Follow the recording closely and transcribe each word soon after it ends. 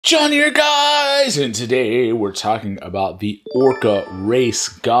John here, guys, and today we're talking about the ORQA race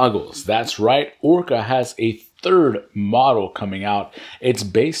goggles. That's right, ORQA has a third model coming out. It's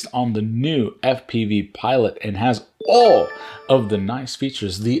based on the new FPV Pilot and has all of the nice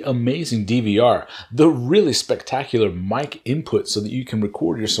features, the amazing DVR, the really spectacular mic input so that you can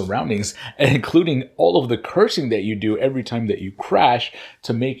record your surroundings, and including all of the cursing that you do every time that you crash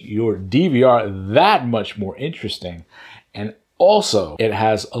to make your DVR that much more interesting. And also, it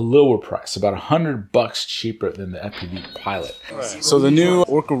has a lower price, about $100 cheaper than the FPV Pilot. So the new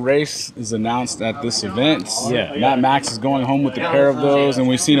ORQA race is announced at this event. Yeah, Matt Max is going home with a pair of those, and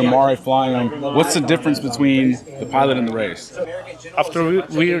we've seen Amari flying them. What's the difference between the Pilot and the race? After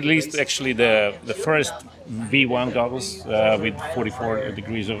we released actually the first V1 goggles with 44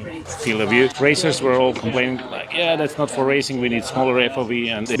 degrees of field of view, racers were all complaining like, yeah, that's not for racing, we need smaller FOV,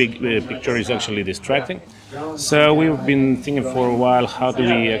 and the big picture is actually distracting. So we've been thinking for a while, how do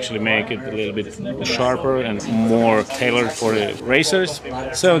we actually make it a little bit sharper and more tailored for the racers.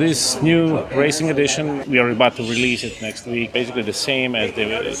 So this new racing edition, we are about to release it next week, basically the same as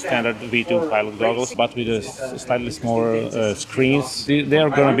the standard V2 Pilot goggles, but with a slightly smaller screens. They are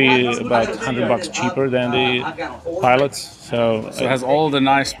going to be about $100 cheaper than the Pilots. So it has all the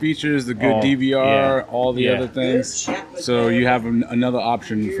nice features, the good DVR, all the other things. So you have another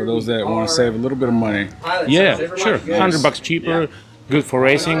option for those that want to save a little bit of money. Yeah, sure. $100 cheaper, good for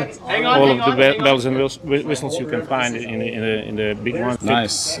racing. All of the bells and whistles you can find in the big one.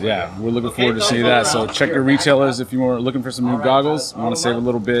 Nice. Yeah, we're looking forward to see that. So check your retailers if you are looking for some new goggles. You want to save a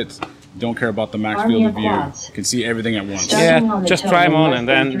little bit. Don't care about the max field of view. You can see everything at once. Yeah, just try them on and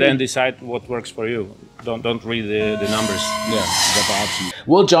then decide what works for you. Don't read the numbers. Yeah, you got the option.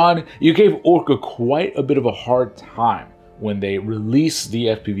 Well, John, you gave ORQA quite a bit of a hard time when they released the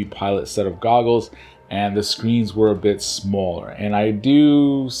FPV Pilot set of goggles and the screens were a bit smaller. And I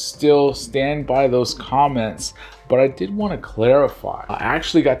do still stand by those comments, but I did want to clarify. I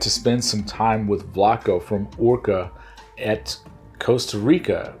actually got to spend some time with Vlaco from ORQA at Costa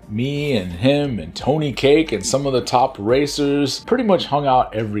Rica. Me and him and Tony Cake and some of the top racers pretty much hung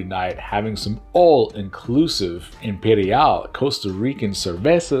out every night having some all-inclusive Imperial Costa Rican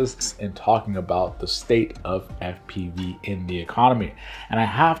cervezas and talking about the state of FPV in the economy. And I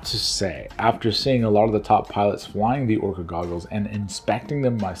have to say, after seeing a lot of the top pilots flying the ORQA goggles and inspecting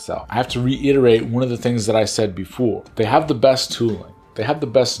them myself, I have to reiterate one of the things that I said before. They have the best tooling. They have the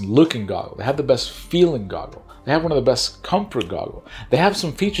best looking goggle. They have the best feeling goggle. They have one of the best comfort goggles. They have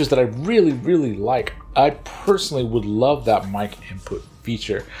some features that I really like. I personally would love that mic input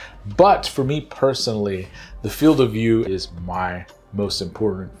feature. But for me personally, the field of view is my most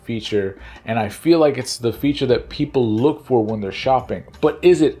important feature. And I feel like it's the feature that people look for when they're shopping. But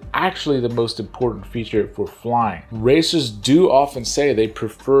is it actually the most important feature for flying? Racers do often say they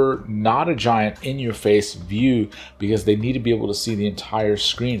prefer not a giant in-your-face view because they need to be able to see the entire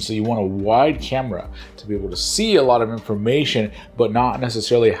screen. So you want a wide camera to be able to see a lot of information, but not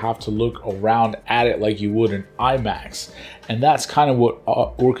necessarily have to look around at it like you would in IMAX. And that's kind of what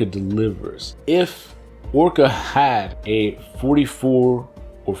ORQA delivers. If ORQA had a 44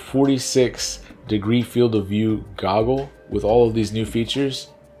 or 46 degree field of view goggle with all of these new features,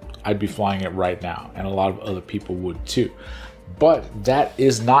 I'd be flying it right now, and a lot of other people would too. But that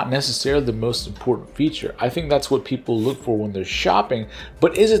is not necessarily the most important feature. I think that's what people look for when they're shopping,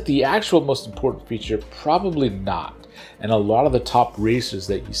 but is it the actual most important feature? Probably not. And a lot of the top racers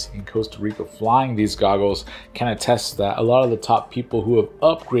that you see in Costa Rica flying these goggles can attest to that. A lot of the top people who have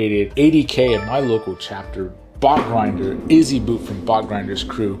upgraded, 80K in my local chapter, Bot Grinder, Izzy Boot from Bot Grinder's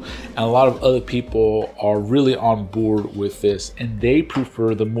crew, and a lot of other people are really on board with this, and they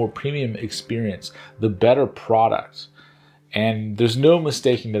prefer the more premium experience, the better product. And there's no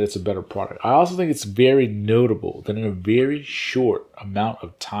mistaking that it's a better product. I also think it's very notable that in a very short amount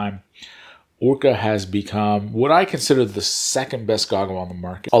of time, ORQA has become what I consider the second best goggle on the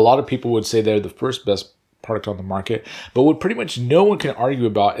market. A lot of people would say they're the first best product on the market, but what pretty much no one can argue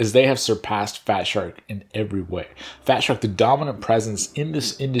about is they have surpassed Fat Shark in every way. Fat Shark, the dominant presence in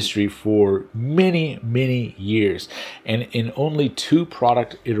this industry for many years, and in only 2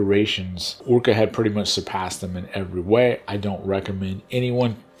 product iterations, ORQA had pretty much surpassed them in every way. I don't recommend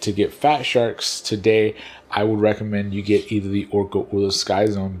anyone to get Fat Sharks today. I would recommend you get either the ORQA or the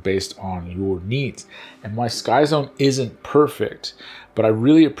Skyzone based on your needs. And my Skyzone isn't perfect, but I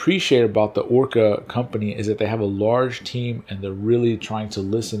really appreciate about the ORQA company is that they have a large team and they're really trying to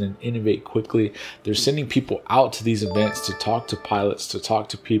listen and innovate quickly. They're sending people out to these events to talk to pilots, to talk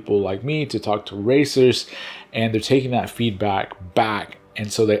to people like me, to talk to racers, and they're taking that feedback back.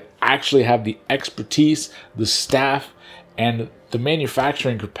 And so they actually have the expertise, the staff, And the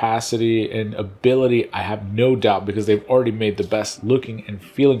manufacturing capacity and ability, I have no doubt, because they've already made the best looking and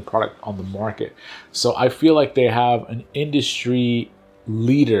feeling product on the market. So I feel like they have an industry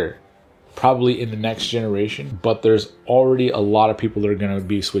leader probably in the next generation, but there's already a lot of people that are going to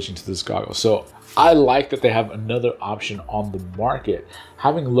be switching to this goggle. So I like that they have another option on the market.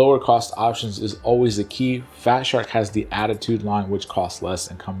 Having lower cost options is always the key. Fat Shark has the Attitude line, which costs less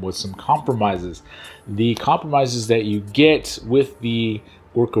and come with some compromises. The compromises that you get with the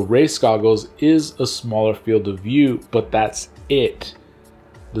ORQA race goggles is a smaller field of view, but that's it.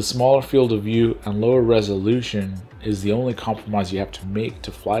 The smaller field of view and lower resolution is the only compromise you have to make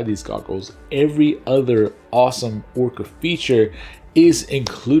to fly these goggles. Every other awesome ORQA feature is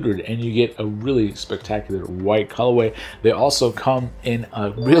included, and you get a really spectacular white colorway. They also come in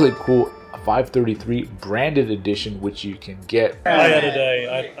a really cool 533 branded edition, which you can get. I had a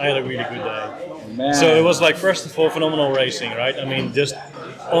day. I had a really good day. Man. So it was like, first of all, phenomenal racing, right? I mean, just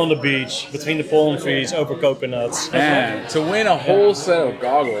on the beach, between the palm trees, over coconuts. Man, to win a whole set of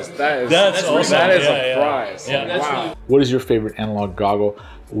goggles, that's awesome. That is a prize. Yeah. Wow. What is your favorite analog goggle?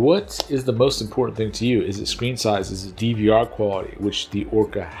 What is the most important thing to you? Is it screen size? Is it DVR quality, which the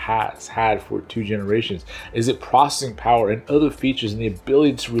ORQA has had for 2 generations? Is it processing power and other features and the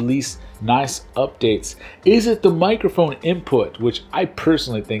ability to release nice updates? Is it the microphone input, which I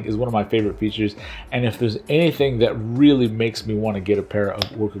personally think is one of my favorite features? And if there's anything that really makes me want to get a pair of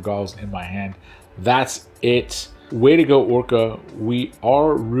ORQA goggles in my hand, that's it. Way to go, ORQA. We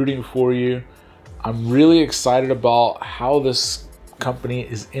are rooting for you. I'm really excited about how this company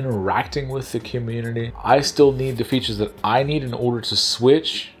is interacting with the community. I still need the features that I need in order to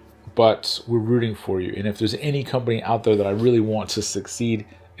switch, but we're rooting for you. And if there's any company out there that I really want to succeed,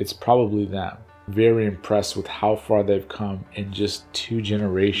 it's probably them. Very impressed with how far they've come in just 2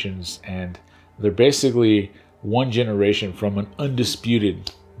 generations, and they're basically 1 generation from an undisputed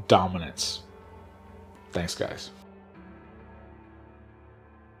dominance. Thanks, guys.